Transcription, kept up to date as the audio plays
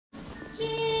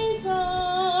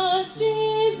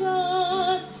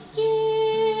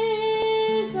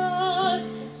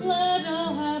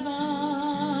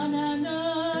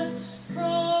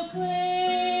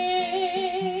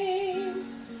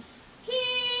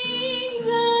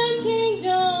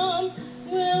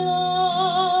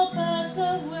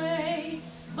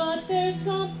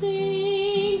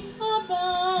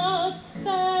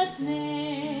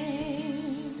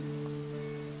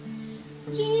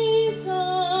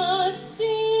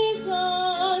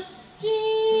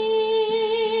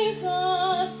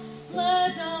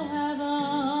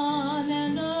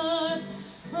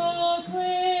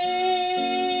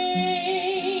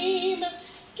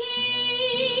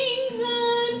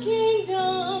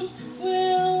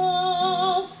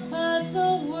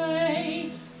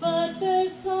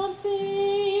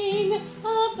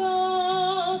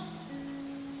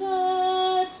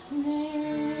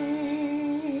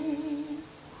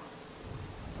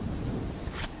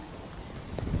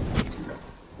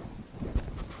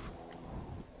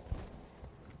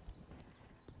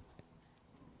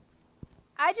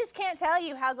I just can't tell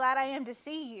you how glad I am to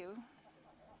see you.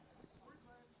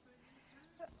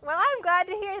 Well, I'm glad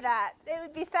to hear that. It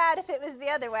would be sad if it was the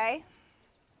other way.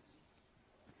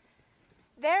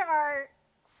 There are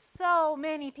so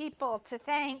many people to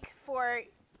thank for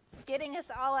getting us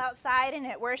all outside and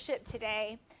at worship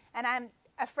today, and I'm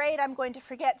afraid I'm going to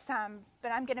forget some,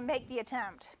 but I'm going to make the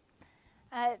attempt.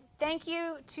 Thank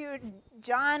you to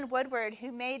John Woodward,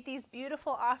 who made these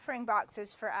beautiful offering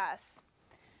boxes for us.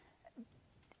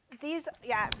 These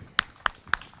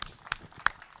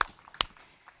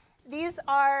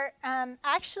are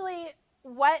actually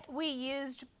what we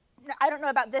used. I don't know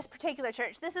about this particular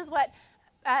church. This is what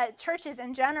churches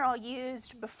in general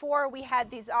used before we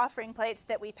had these offering plates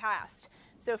that we passed.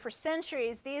 So for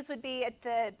centuries, these would be at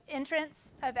the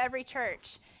entrance of every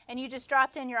church, and you just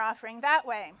dropped in your offering that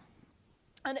way.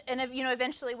 And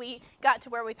eventually we got to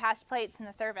where we passed plates in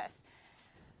the service.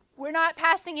 We're not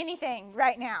passing anything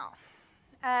right now.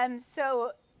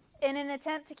 So in an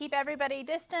attempt to keep everybody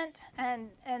distant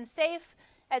and safe,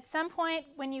 at some point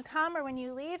when you come or when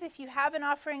you leave, if you have an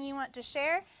offering you want to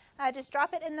share, just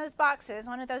drop it in those boxes,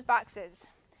 one of those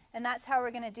boxes. And that's how we're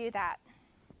going to do that.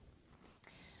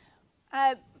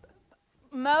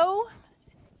 Mo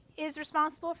is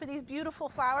responsible for these beautiful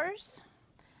flowers.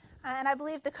 And I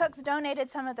believe the cooks donated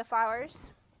some of the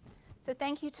flowers. So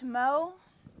thank you to Mo.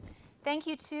 Thank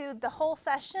you to the whole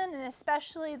session, and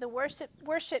especially the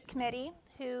worship committee,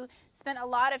 who spent a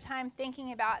lot of time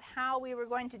thinking about how we were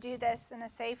going to do this in a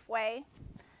safe way.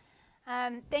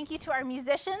 Thank you to our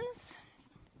musicians,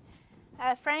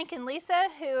 Frank and Lisa,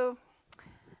 who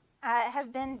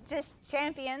have been just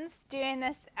champions doing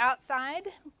this outside.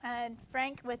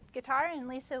 Frank with guitar and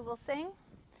Lisa will sing.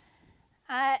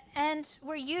 And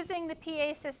we're using the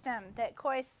PA system that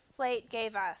Coy Slate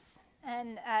gave us.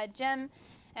 And Jim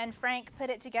and Frank put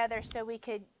it together so we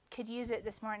could use it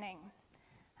this morning.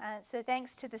 So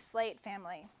thanks to the Slate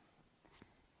family.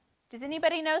 Does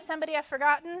anybody know somebody I've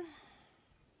forgotten? I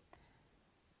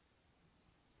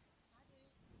do.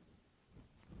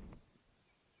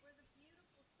 For the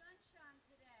beautiful sunshine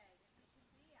today that we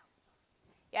can be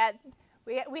outside.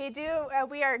 Yeah, we do.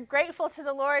 We are grateful to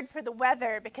the Lord for the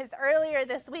weather, because earlier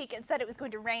this week it said it was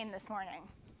going to rain this morning.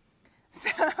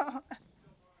 So,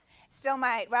 still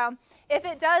might. Well, if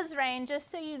it does rain,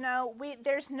 just so you know,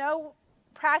 there's no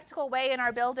practical way in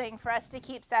our building for us to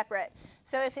keep separate.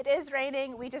 So if it is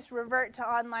raining, we just revert to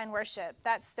online worship.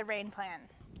 That's the rain plan.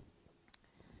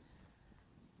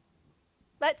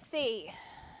 Let's see.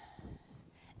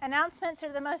 Announcements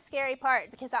are the most scary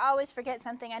part, because I always forget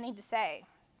something I need to say.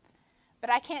 But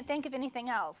I can't think of anything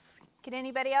else. Can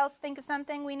anybody else think of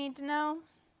something we need to know?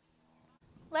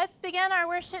 Let's begin our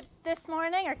worship this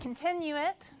morning, or continue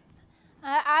it.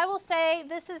 I will say,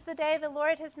 "This is the day the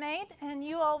Lord has made," and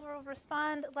you all will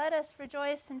respond, "Let us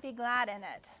rejoice and be glad in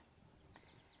it."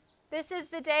 This is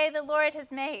the day the Lord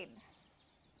has made.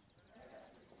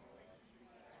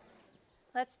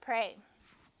 Let's pray.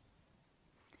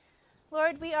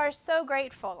 Lord, we are so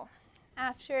grateful,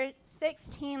 after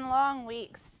 16 long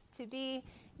weeks, to be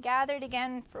gathered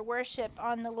again for worship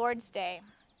on the Lord's Day.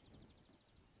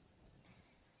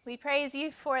 We praise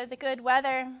you for the good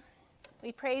weather.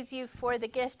 We praise you for the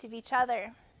gift of each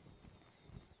other.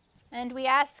 And we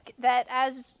ask that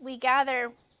as we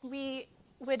gather, we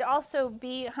would also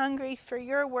be hungry for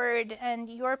your word and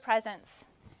your presence,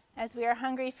 as we are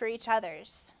hungry for each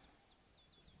other's.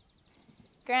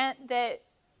 Grant that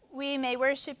we may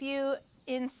worship you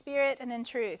in spirit and in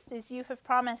truth, as you have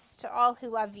promised to all who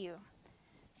love you,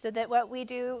 so that what we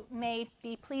do may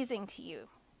be pleasing to you.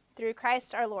 Through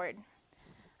Christ our Lord.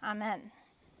 Amen.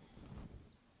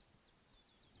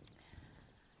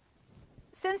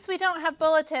 Since we don't have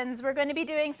bulletins, we're going to be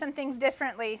doing some things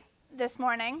differently this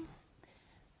morning.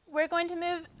 We're going to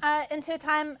move into a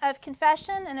time of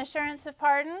confession and assurance of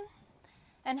pardon.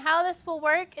 And how this will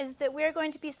work is that we're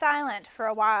going to be silent for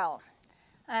a while.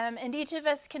 And each of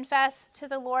us confess to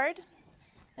the Lord.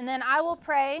 And then I will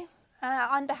pray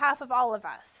on behalf of all of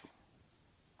us.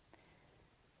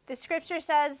 The scripture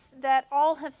says that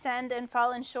all have sinned and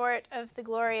fallen short of the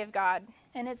glory of God.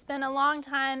 And it's been a long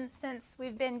time since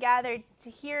we've been gathered to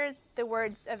hear the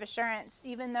words of assurance,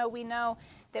 even though we know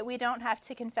that we don't have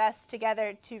to confess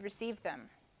together to receive them.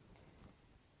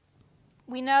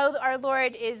 We know our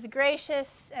Lord is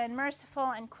gracious and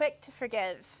merciful and quick to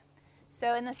forgive.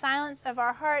 So in the silence of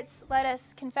our hearts, let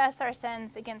us confess our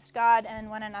sins against God and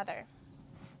one another.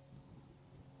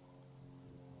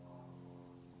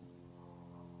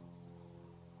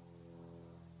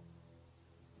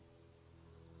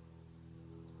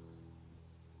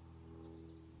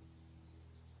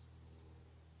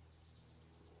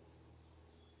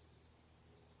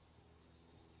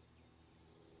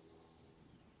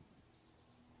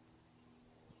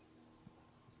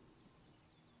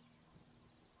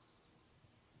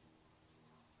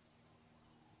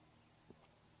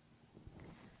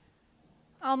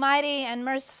 Almighty and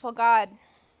merciful God,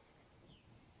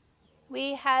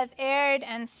 we have erred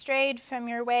and strayed from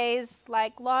your ways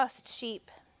like lost sheep.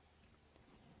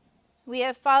 We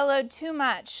have followed too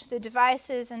much the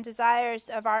devices and desires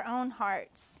of our own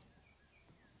hearts.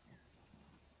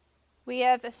 We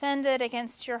have offended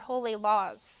against your holy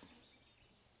laws.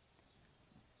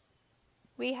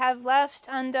 We have left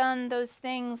undone those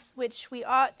things which we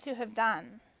ought to have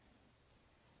done,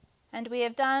 and we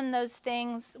have done those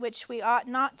things which we ought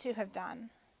not to have done.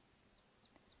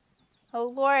 O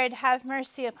Lord, have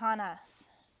mercy upon us.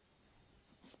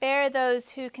 Spare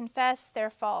those who confess their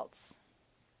faults.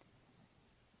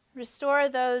 Restore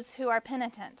those who are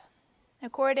penitent,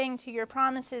 according to your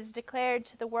promises declared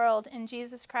to the world in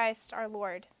Jesus Christ our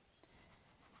Lord.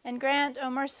 And grant, O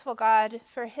merciful God,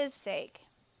 for his sake,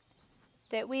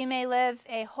 that we may live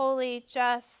a holy,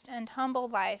 just, and humble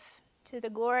life to the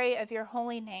glory of your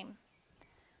holy name.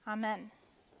 Amen.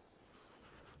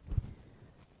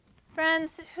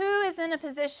 Friends, who is in a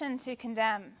position to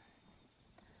condemn?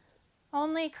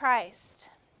 Only Christ.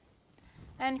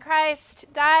 And Christ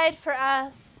died for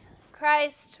us.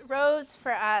 Christ rose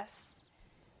for us.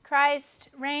 Christ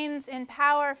reigns in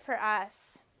power for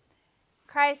us.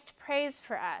 Christ prays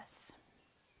for us.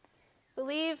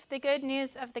 Believe the good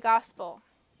news of the gospel.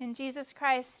 In Jesus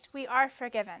Christ we are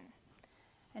forgiven.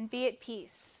 And be at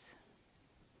peace.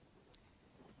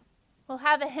 We'll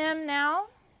have a hymn now.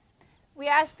 We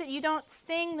ask that you don't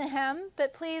sing the hymn,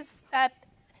 but please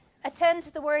attend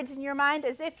to the words in your mind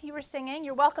as if you were singing.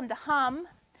 You're welcome to hum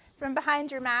from behind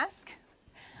your mask.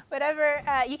 Whatever,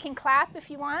 you can clap if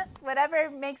you want, whatever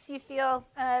makes you feel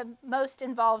most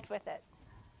involved with it.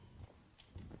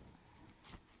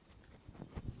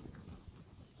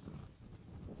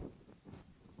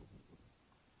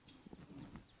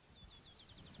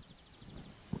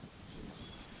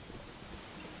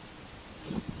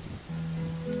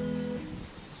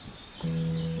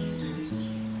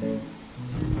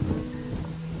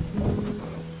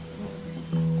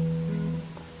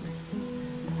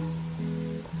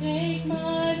 Take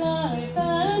my life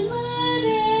and let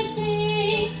it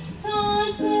be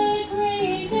consecrated,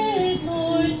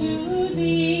 Lord, to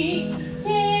thee.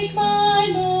 Take my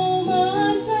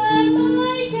moments and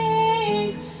my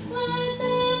days, let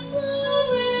them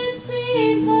flow in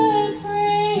ceaseless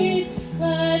praise.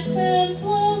 Let them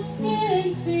flow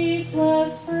in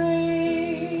ceaseless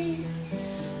praise.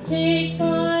 Take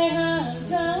my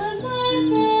hands and let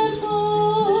them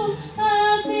move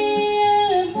at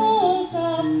the impulse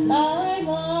of thy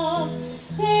love.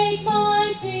 Take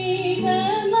my feet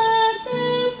and let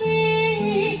them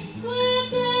be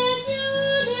swift and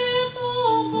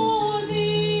beautiful for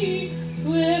thee.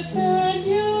 Swift and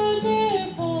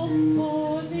beautiful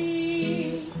for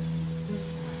thee.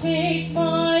 Take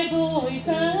my voice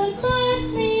and let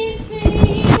me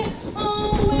sing,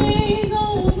 always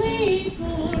only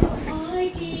for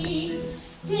my King.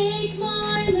 Take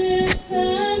my lips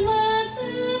and let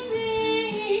them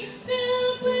be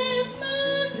filled with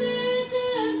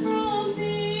messages from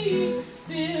thee,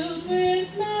 filled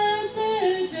with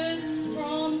messages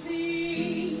from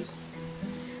thee.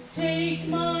 Take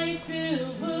my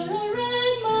silver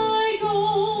and my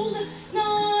gold,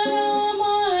 not a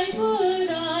mite would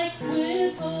I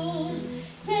withhold.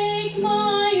 Take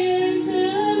my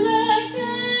intellect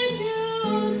and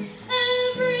use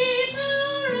every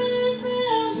power as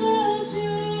thou shalt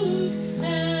choose,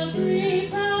 every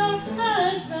power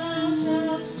as thou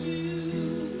shalt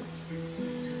choose.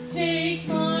 Take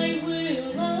my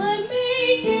will and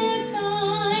make it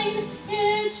thine,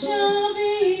 it shall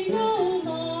be no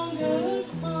longer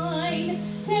mine.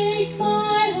 Take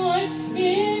my heart,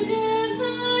 it is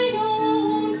thine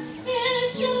own,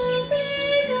 it shall be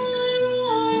thy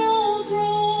royal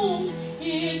throne,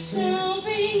 it shall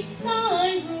be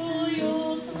thy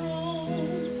royal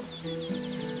throne.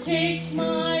 Take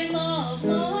my love,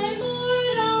 my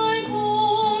Lord, I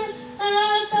pour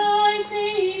at thy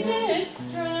faded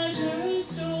treasure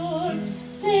store.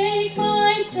 Take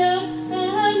myself,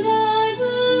 and I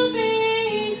will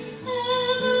be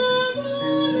ever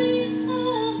only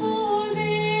all for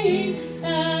thee,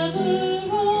 ever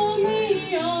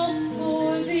only all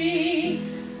for thee,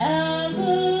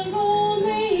 ever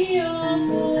only all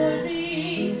for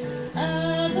thee,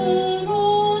 ever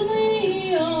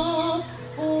only all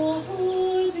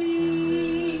for thee.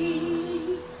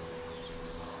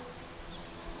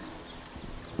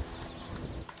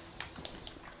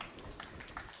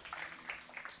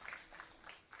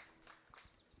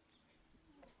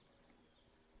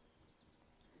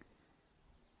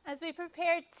 As we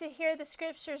prepare to hear the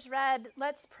scriptures read,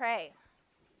 let's pray.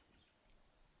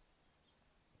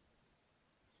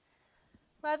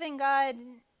 Loving God,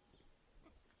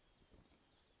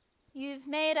 you've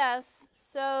made us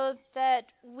so that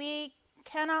we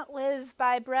cannot live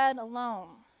by bread alone,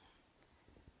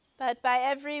 but by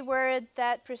every word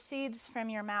that proceeds from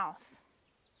your mouth.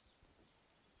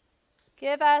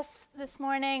 Give us this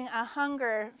morning a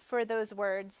hunger for those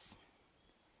words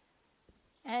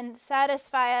and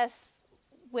satisfy us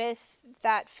with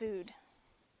that food.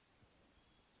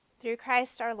 Through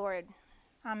Christ our Lord.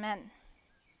 Amen.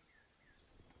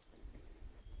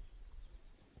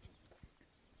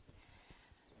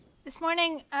 This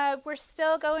morning, we're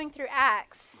still going through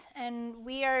Acts, and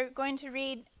we are going to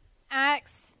read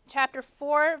Acts chapter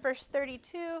 4, verse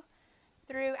 32,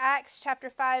 through Acts chapter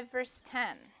 5, verse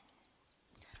 10.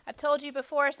 I've told you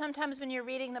before, sometimes when you're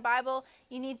reading the Bible,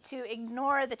 you need to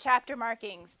ignore the chapter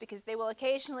markings because they will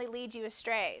occasionally lead you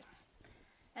astray.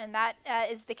 And that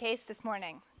is the case this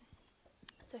morning.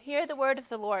 So hear the word of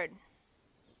the Lord.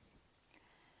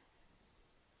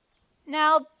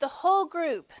 Now the whole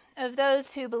group of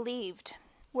those who believed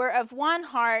were of one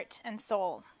heart and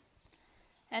soul,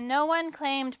 and no one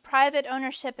claimed private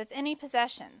ownership of any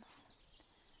possessions,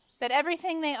 but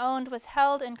everything they owned was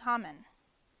held in common.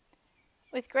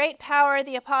 With great power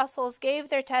the apostles gave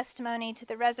their testimony to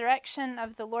the resurrection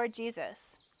of the Lord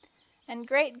Jesus, and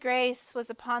great grace was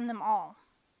upon them all.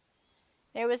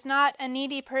 There was not a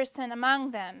needy person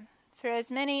among them, for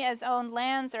as many as owned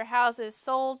lands or houses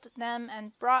sold them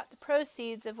and brought the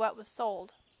proceeds of what was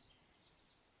sold.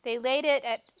 They laid it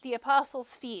at the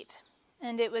apostles' feet,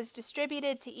 and it was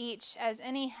distributed to each as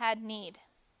any had need.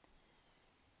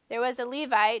 There was a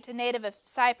Levite, a native of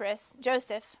Cyprus,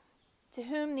 Joseph, to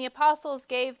whom the apostles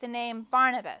gave the name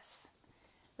Barnabas,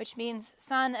 which means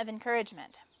son of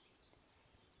encouragement.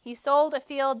 He sold a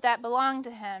field that belonged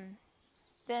to him,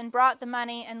 then brought the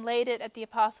money and laid it at the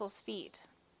apostles' feet.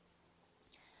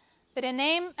 But a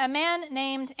man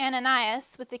named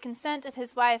Ananias, with the consent of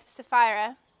his wife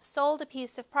Sapphira, sold a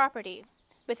piece of property.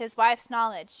 With his wife's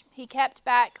knowledge, he kept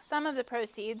back some of the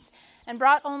proceeds and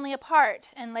brought only a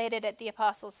part and laid it at the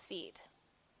apostles' feet.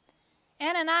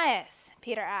 Ananias,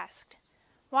 Peter asked,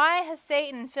 why has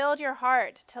Satan filled your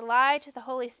heart to lie to the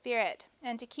Holy Spirit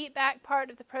and to keep back part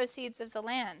of the proceeds of the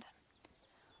land?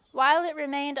 While it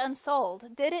remained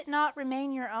unsold, did it not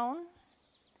remain your own?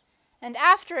 And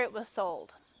after it was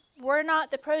sold, were not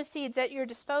the proceeds at your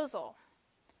disposal?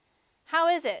 How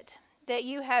is it that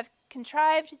you have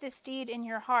contrived this deed in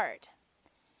your heart?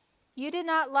 You did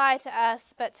not lie to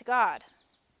us, but to God.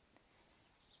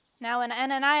 Now when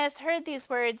Ananias heard these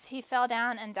words, he fell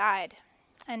down and died,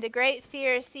 and a great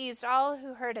fear seized all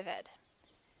who heard of it.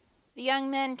 The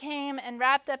young men came and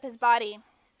wrapped up his body,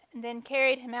 and then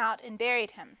carried him out and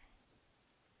buried him.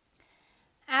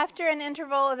 After an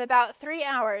interval of about 3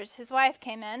 hours, his wife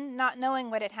came in, not knowing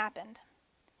what had happened.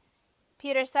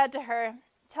 Peter said to her,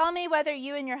 tell me whether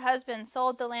you and your husband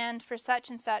sold the land for such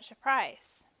and such a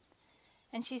price.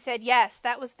 And she said, yes,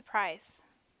 that was the price.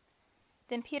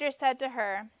 Then Peter said to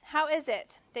her, how is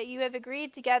it that you have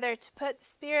agreed together to put the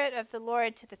Spirit of the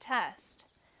Lord to the test?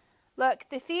 Look,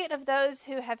 the feet of those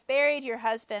who have buried your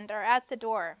husband are at the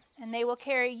door, and they will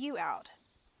carry you out.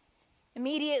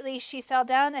 Immediately she fell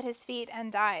down at his feet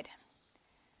and died.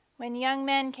 When young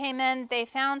men came in, they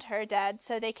found her dead,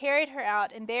 so they carried her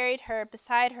out and buried her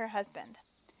beside her husband.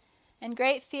 And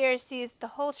great fear seized the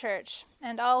whole church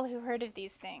and all who heard of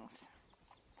these things.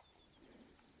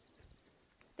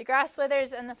 The grass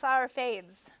withers and the flower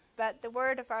fades, but the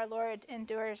word of our Lord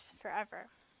endures forever.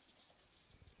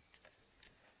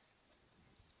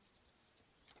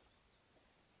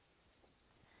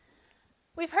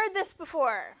 We've heard this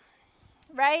before,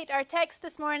 right? Our text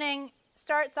this morning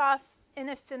starts off in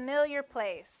a familiar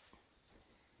place.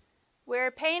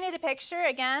 We're painted a picture,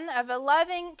 again, of a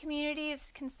loving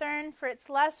community's concern for its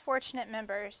less fortunate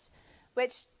members,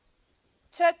 which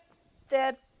took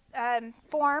the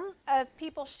form of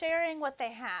people sharing what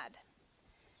they had.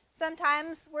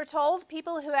 Sometimes, we're told,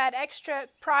 people who had extra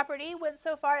property went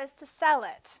so far as to sell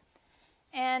it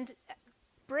and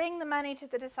bring the money to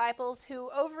the disciples who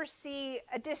oversee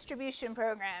a distribution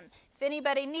program. If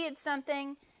anybody needs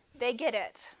something, they get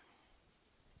it.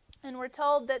 And we're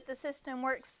told that the system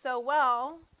works so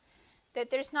well that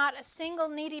there's not a single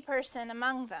needy person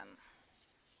among them.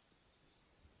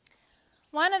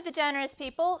 One of the generous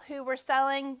people who were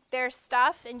selling their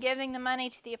stuff and giving the money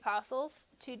to the apostles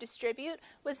to distribute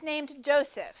was named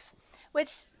Joseph,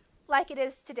 which, like it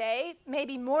is today,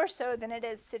 maybe more so than it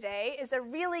is today, is a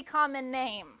really common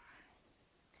name.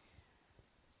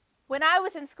 When I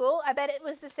was in school, I bet it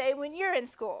was the same when you're in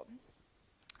school.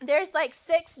 There's like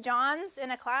 6 Johns in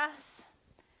a class,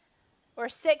 or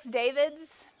 6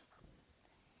 Davids.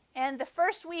 And the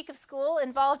first week of school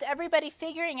involved everybody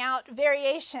figuring out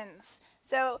variations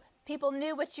so people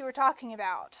knew what you were talking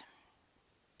about.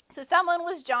 So someone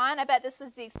was John. I bet this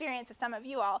was the experience of some of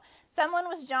you all. Someone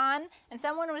was John, and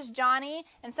someone was Johnny,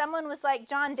 and someone was like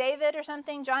John David or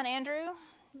something, John Andrew,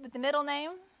 with the middle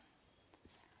name.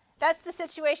 That's the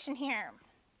situation here.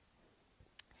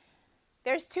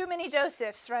 There's too many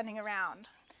Josephs running around.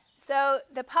 So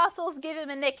the apostles give him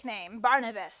a nickname,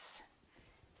 Barnabas,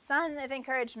 son of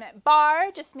encouragement.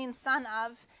 Bar just means son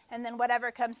of, and then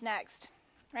whatever comes next,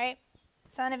 right?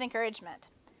 Son of encouragement.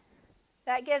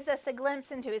 That gives us a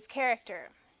glimpse into his character.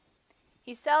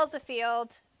 He sells a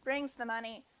field, brings the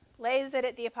money, lays it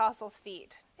at the apostles'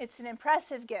 feet. It's an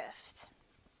impressive gift.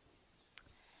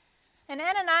 And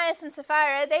Ananias and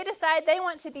Sapphira, they decide they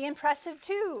want to be impressive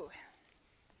too.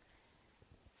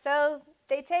 So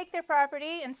they take their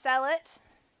property and sell it,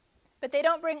 but they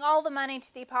don't bring all the money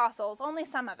to the apostles, only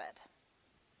some of it.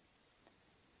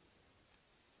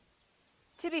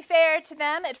 To be fair to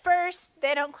them, at first,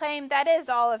 they don't claim that is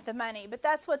all of the money, but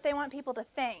that's what they want people to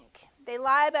think. They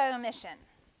lie by omission.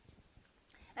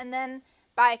 And then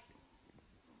by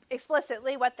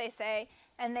explicitly what they say,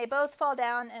 and they both fall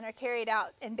down and are carried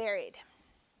out and buried.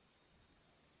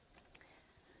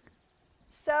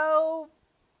 So,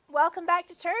 welcome back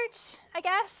to church, I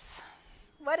guess.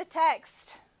 What a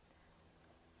text.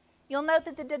 You'll note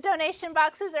that the donation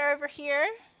boxes are over here.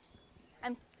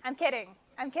 I'm kidding.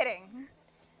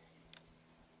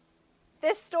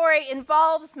 This story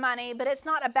involves money, but it's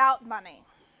not about money.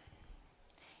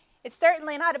 It's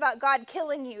certainly not about God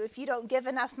killing you if you don't give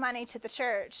enough money to the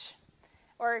church,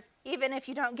 or even if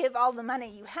you don't give all the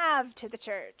money you have to the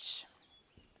church.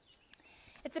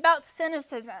 It's about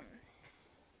cynicism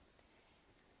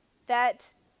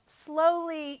that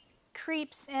slowly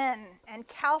creeps in and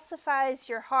calcifies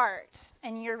your heart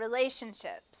and your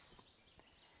relationships.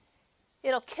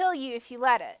 It'll kill you if you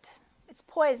let it. It's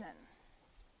poison.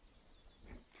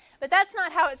 But that's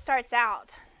not how it starts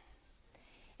out.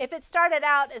 If it started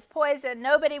out as poison,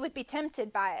 nobody would be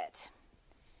tempted by it.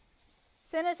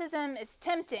 Cynicism is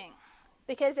tempting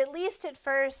because, at least at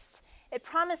first, it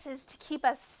promises to keep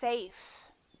us safe.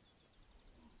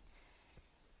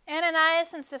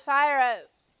 Ananias and Sapphira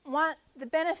want the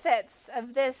benefits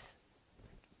of this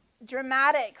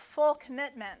dramatic, full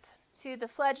commitment to the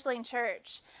fledgling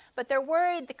church, but they're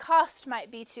worried the cost might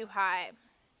be too high.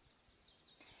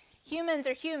 Humans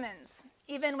are humans,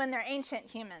 even when they're ancient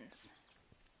humans.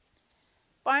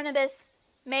 Barnabas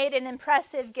made an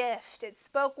impressive gift. It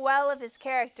spoke well of his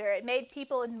character. It made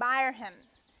people admire him.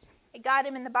 It got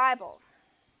him in the Bible.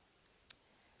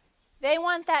 They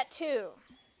want that too.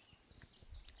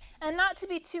 And not to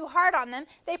be too hard on them,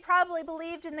 they probably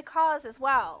believed in the cause as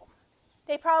well.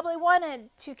 They probably wanted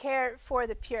to care for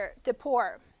the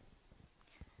poor.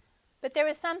 But there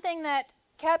was something that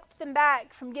kept them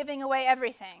back from giving away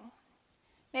everything.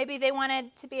 Maybe they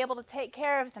wanted to be able to take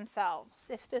care of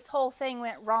themselves if this whole thing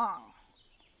went wrong.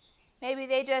 Maybe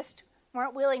they just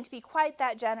weren't willing to be quite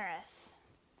that generous.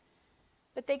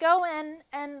 But they go in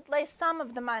and lay some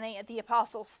of the money at the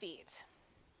apostles' feet.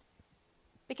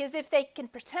 Because if they can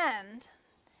pretend,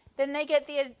 then they get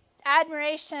the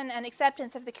admiration and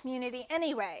acceptance of the community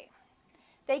anyway.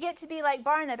 They get to be like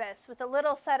Barnabas with a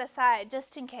little set aside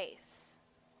just in case.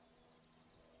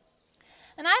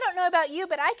 And I don't know about you,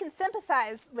 but I can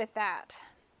sympathize with that.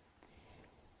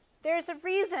 There's a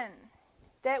reason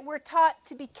that we're taught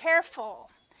to be careful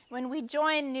when we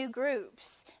join new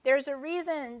groups. There's a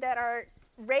reason that our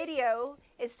radio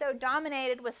is so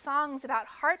dominated with songs about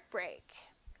heartbreak.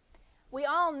 We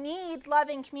all need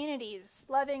loving communities,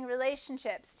 loving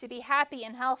relationships to be happy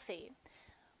and healthy.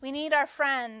 We need our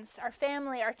friends, our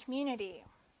family, our community.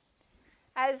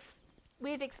 As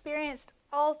we've experienced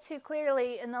all too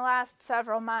clearly in the last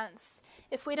several months,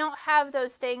 if we don't have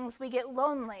those things, we get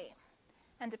lonely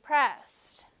and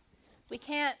depressed. We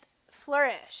can't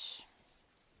flourish.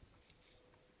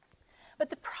 But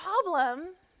the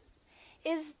problem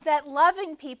is that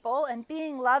loving people and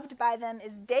being loved by them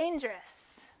is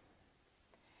dangerous,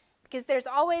 because there's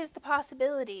always the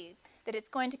possibility that it's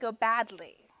going to go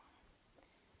badly.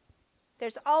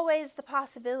 There's always the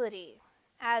possibility,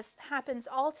 as happens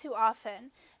all too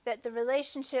often, that the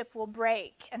relationship will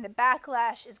break and the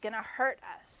backlash is going to hurt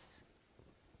us.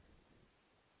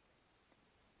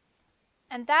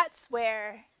 And that's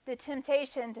where the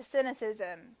temptation to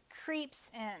cynicism creeps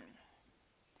in.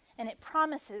 And it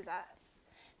promises us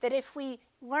that if we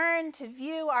learn to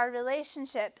view our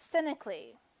relationship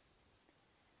cynically,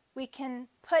 we can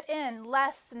put in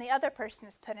less than the other person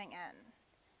is putting in,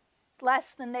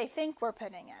 less than they think we're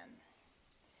putting in.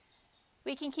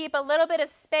 We can keep a little bit of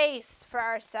space for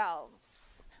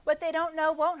ourselves. What they don't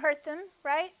know won't hurt them,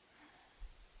 right?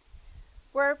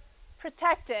 We're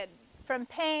protected from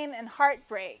pain and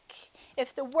heartbreak.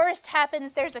 If the worst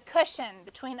happens, there's a cushion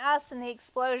between us and the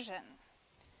explosion.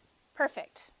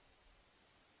 Perfect.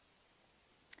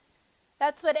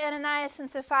 That's what Ananias and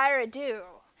Sapphira do.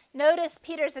 Notice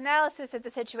Peter's analysis of the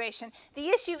situation. The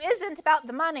issue isn't about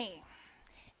the money.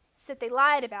 It's that they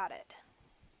lied about it.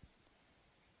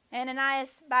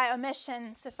 Ananias, by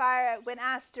omission, Sapphira, when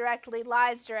asked directly,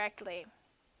 lies directly.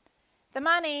 The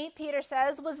money, Peter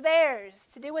says, was theirs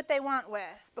to do what they want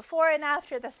with, before and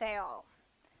after the sale.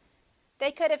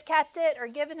 They could have kept it or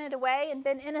given it away and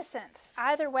been innocent,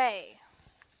 either way.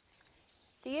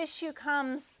 The issue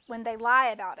comes when they lie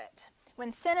about it,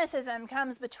 when cynicism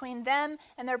comes between them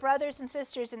and their brothers and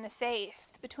sisters in the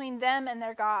faith, between them and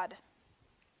their God.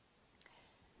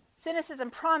 Cynicism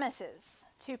promises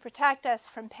to protect us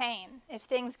from pain if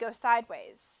things go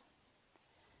sideways.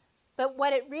 But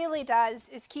what it really does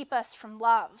is keep us from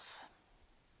love.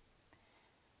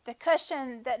 The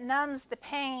cushion that numbs the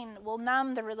pain will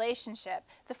numb the relationship.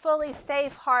 The fully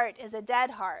safe heart is a dead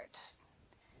heart.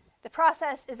 The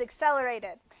process is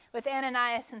accelerated with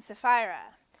Ananias and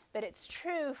Sapphira, but it's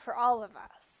true for all of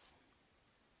us.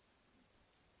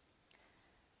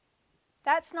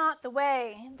 That's not the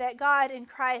way that God in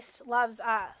Christ loves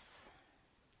us.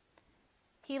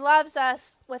 He loves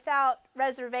us without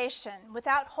reservation,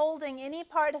 without holding any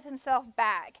part of himself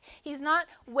back. He's not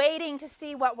waiting to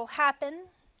see what will happen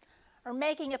or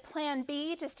making a plan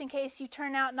B just in case you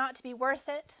turn out not to be worth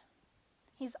it.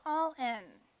 He's all in.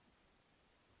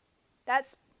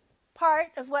 That's part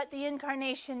of what the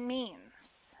incarnation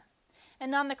means.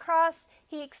 And on the cross,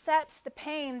 he accepts the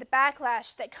pain, the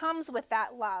backlash that comes with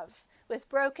that love, with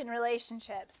broken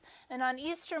relationships. And on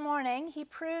Easter morning, he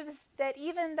proves that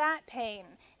even that pain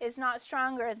is not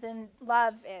stronger than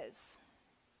love is.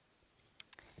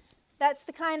 That's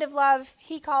the kind of love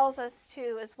he calls us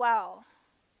to as well.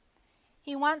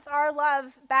 He wants our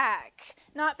love back,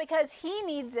 not because he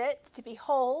needs it to be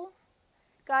whole.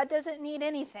 God doesn't need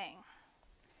anything.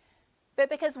 But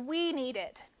because we need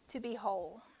it to be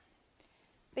whole.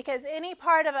 Because any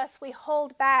part of us we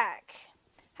hold back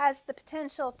has the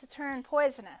potential to turn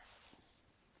poisonous.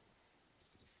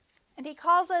 And he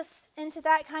calls us into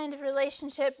that kind of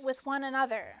relationship with one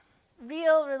another,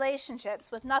 real relationships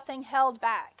with nothing held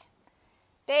back,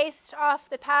 based off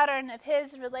the pattern of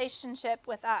his relationship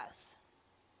with us.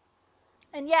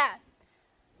 And yeah,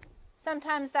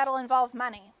 sometimes that'll involve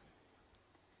money.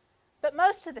 But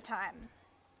most of the time,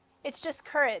 it's just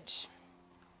courage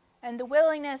and the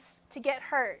willingness to get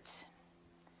hurt.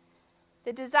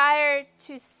 The desire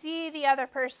to see the other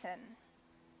person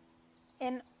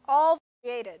in all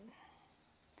created.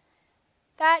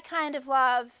 That kind of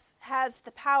love has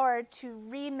the power to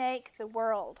remake the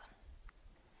world.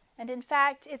 And in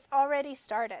fact, it's already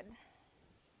started.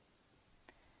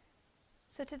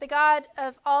 So to the God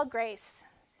of all grace,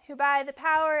 who by the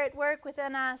power at work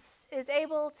within us is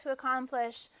able to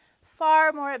accomplish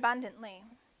far more abundantly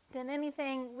than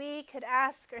anything we could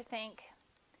ask or think,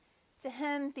 to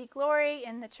him be glory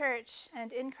in the church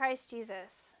and in Christ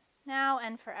Jesus, now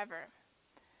and forever.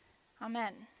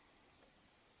 Amen.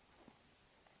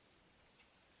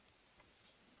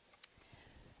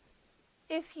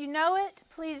 If you know it,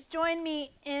 please join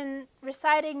me in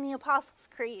reciting the Apostles'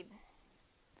 Creed.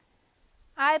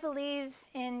 I believe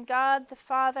in God the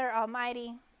Father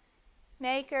Almighty,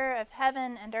 maker of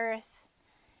heaven and earth,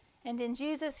 and in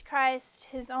Jesus Christ,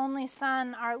 his only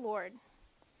Son, our Lord,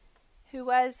 who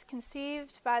was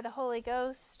conceived by the Holy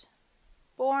Ghost,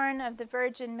 born of the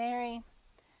Virgin Mary,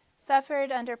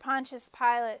 suffered under Pontius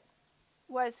Pilate,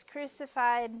 was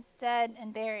crucified, dead,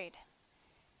 and buried.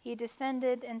 He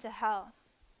descended into hell.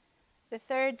 The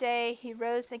third day he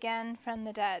rose again from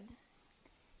the dead.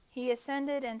 He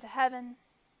ascended into heaven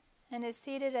and is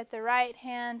seated at the right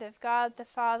hand of God the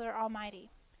Father Almighty.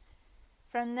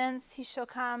 From thence he shall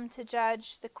come to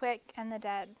judge the quick and the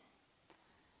dead.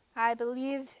 I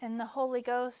believe in the Holy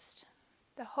Ghost,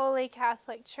 the Holy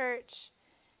Catholic Church,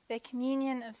 the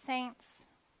communion of saints,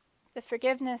 the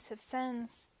forgiveness of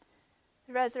sins,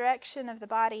 the resurrection of the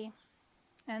body,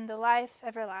 and the life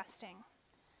everlasting.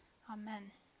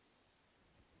 Amen.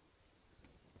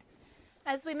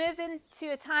 As we move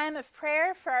into a time of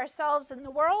prayer for ourselves and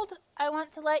the world, I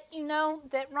want to let you know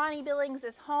that Ronnie Billings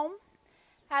is home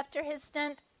after his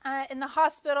stint in the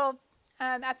hospital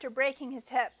after breaking his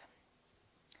hip.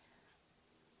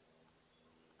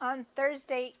 On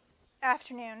Thursday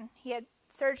afternoon, he had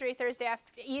surgery Thursday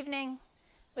evening,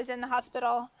 was in the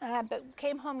hospital, but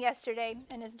came home yesterday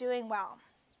and is doing well.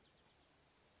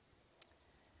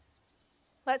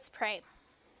 Let's pray.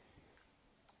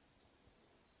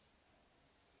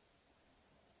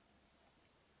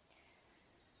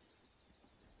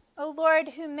 O Lord,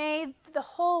 who made the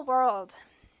whole world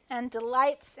and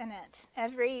delights in it,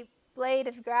 every blade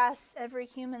of grass, every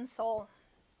human soul,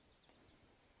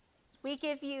 we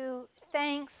give you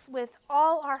thanks with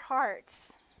all our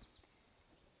hearts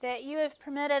that you have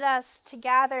permitted us to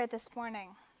gather this morning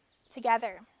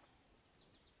together.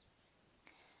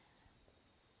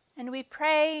 And we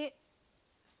pray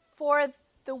for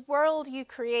the world you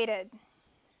created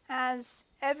as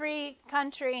every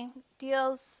country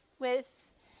deals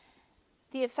with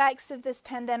the effects of this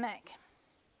pandemic,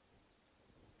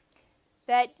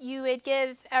 that you would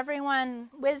give everyone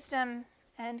wisdom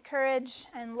and courage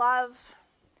and love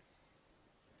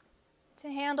to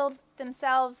handle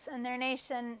themselves and their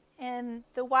nation in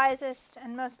the wisest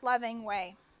and most loving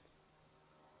way.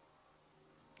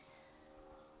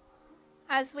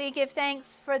 As we give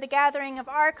thanks for the gathering of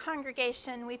our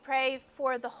congregation, we pray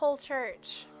for the whole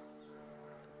church,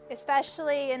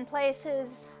 especially in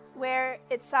places where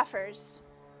it suffers,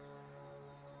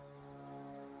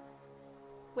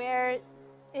 where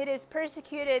it is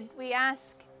persecuted. We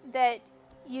ask that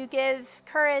you give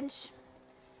courage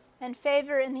and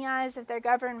favor in the eyes of their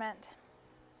government,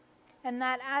 and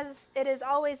that, as it has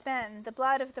always been, the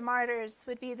blood of the martyrs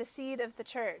would be the seed of the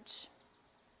church.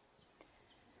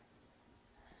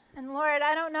 And Lord,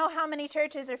 I don't know how many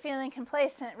churches are feeling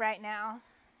complacent right now,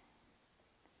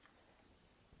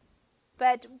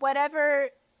 but whatever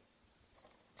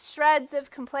shreds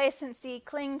of complacency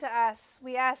cling to us,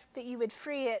 we ask that you would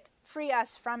free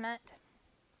us from it,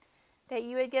 that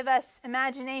you would give us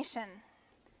imagination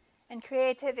and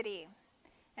creativity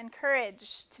and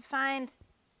courage to find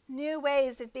new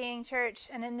ways of being church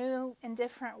in a new and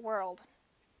different world,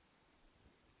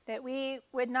 that we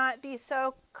would not be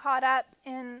so caught up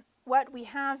in what we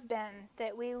have been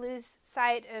that we lose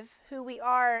sight of who we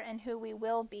are and who we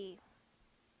will be.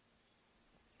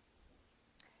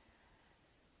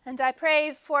 And I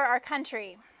pray for our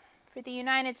country, for the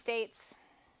United States,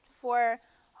 for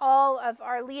all of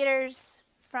our leaders,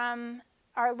 from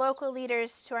our local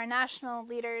leaders to our national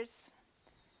leaders,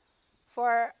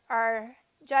 for our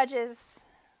judges,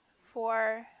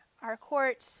 for our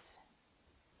courts,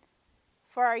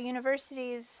 for our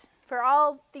universities, for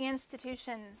all the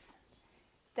institutions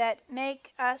that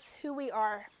make us who we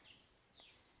are,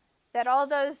 that all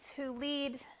those who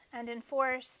lead and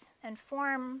enforce and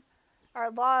form our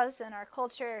laws and our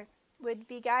culture would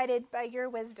be guided by your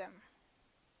wisdom.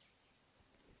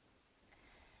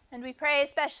 And we pray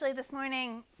especially this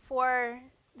morning for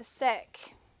the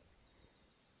sick,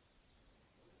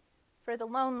 for the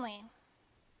lonely,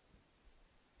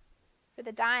 for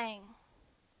the dying,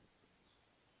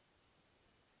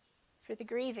 for the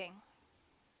grieving.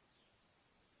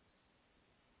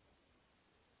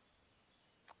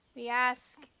 We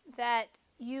ask that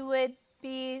you would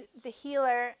be the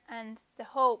healer and the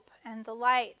hope and the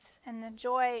light and the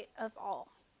joy of all.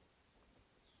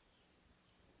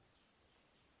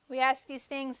 We ask these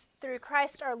things through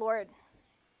Christ our Lord,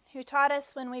 who taught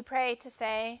us when we pray to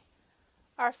say,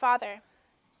 Our Father,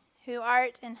 who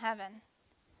art in heaven,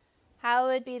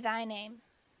 hallowed be thy name.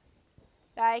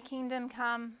 Thy kingdom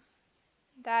come,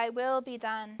 thy will be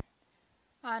done,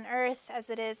 on earth as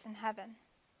it is in heaven.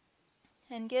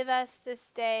 And give us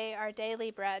this day our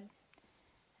daily bread,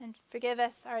 and forgive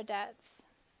us our debts,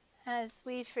 as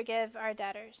we forgive our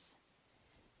debtors.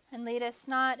 And lead us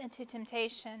not into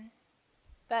temptation,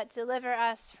 but deliver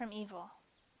us from evil.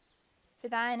 For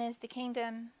thine is the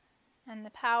kingdom, and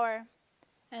the power,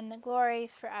 and the glory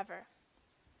forever.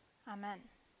 Amen.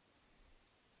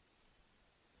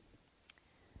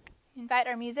 We invite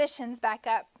our musicians back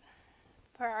up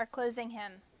for our closing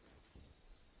hymn.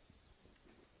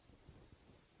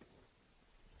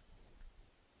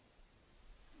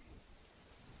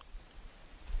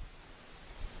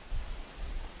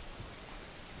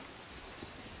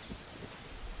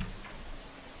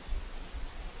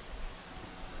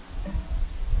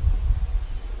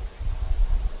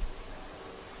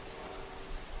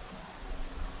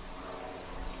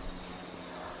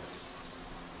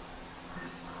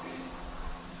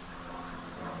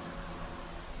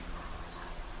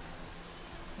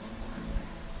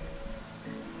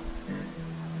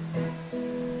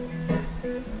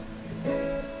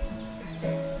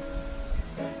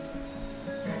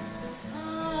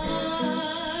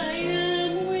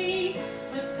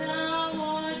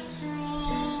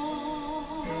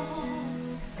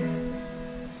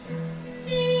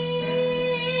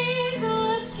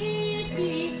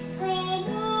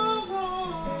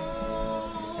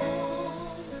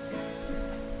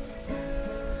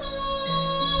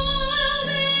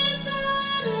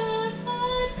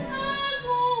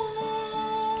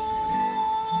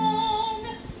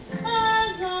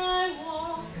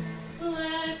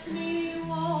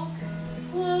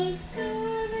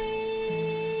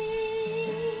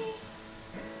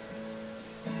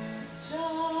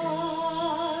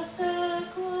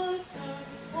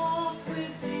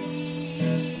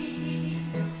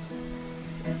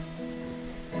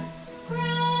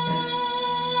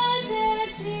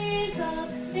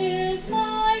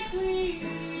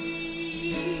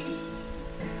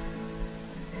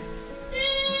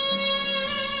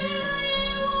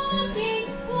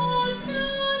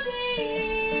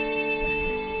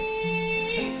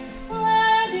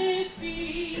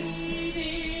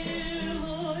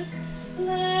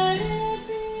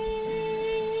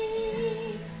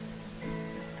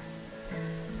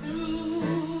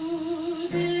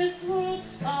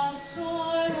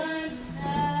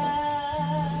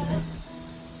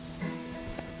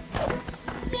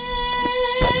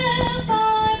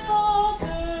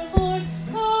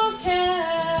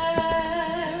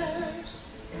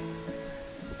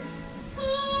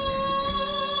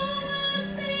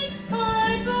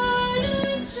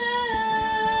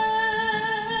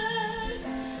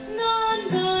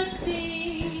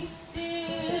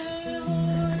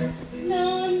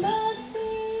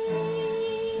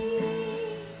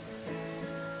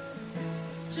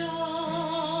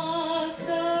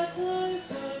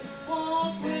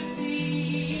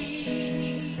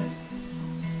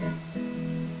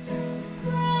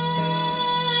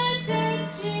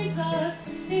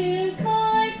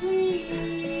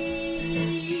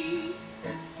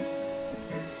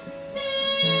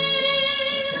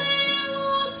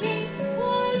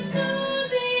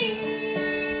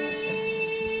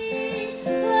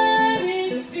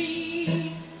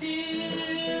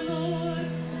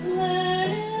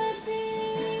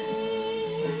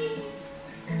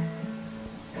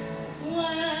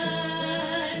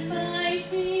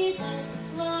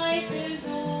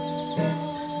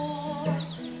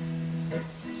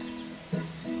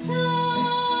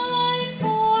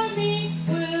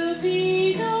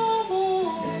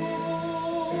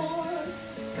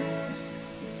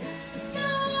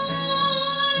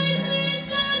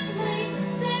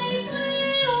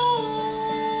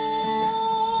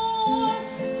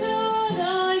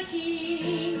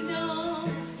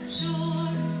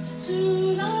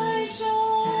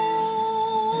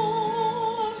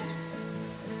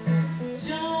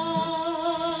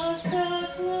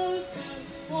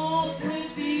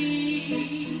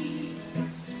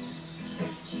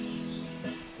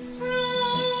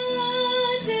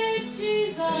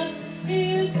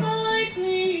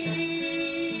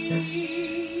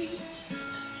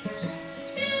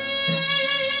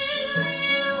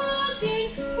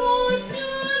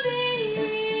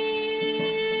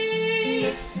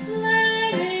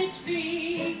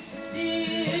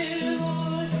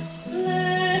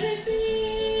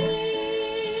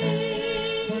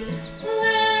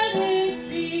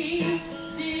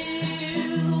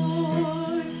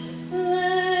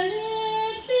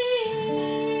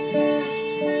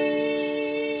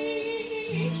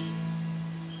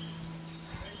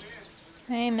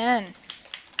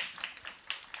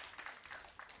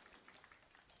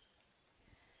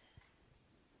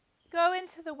 Go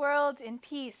into the world in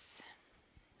peace.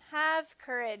 Have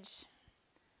courage.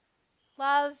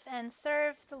 Love and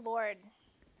serve the Lord.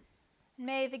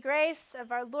 May the grace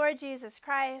of our Lord Jesus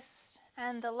Christ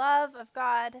and the love of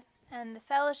God and the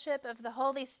fellowship of the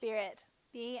Holy Spirit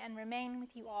be and remain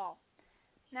with you all,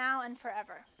 now and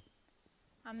forever.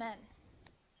 Amen.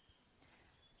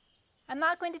 I'm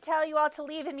not going to tell you all to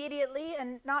leave immediately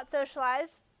and not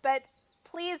socialize, but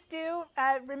please do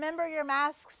remember your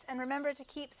masks and remember to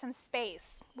keep some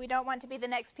space. We don't want to be the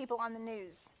next people on the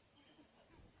news.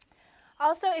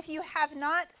 Also, if you have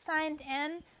not signed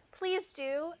in, please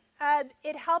do.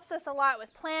 It helps us a lot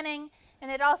with planning, and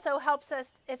it also helps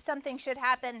us, if something should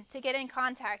happen, to get in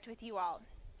contact with you all.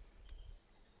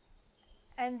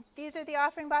 And these are the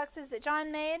offering boxes that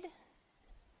John made,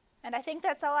 and I think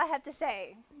that's all I have to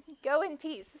say. Go in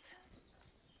peace.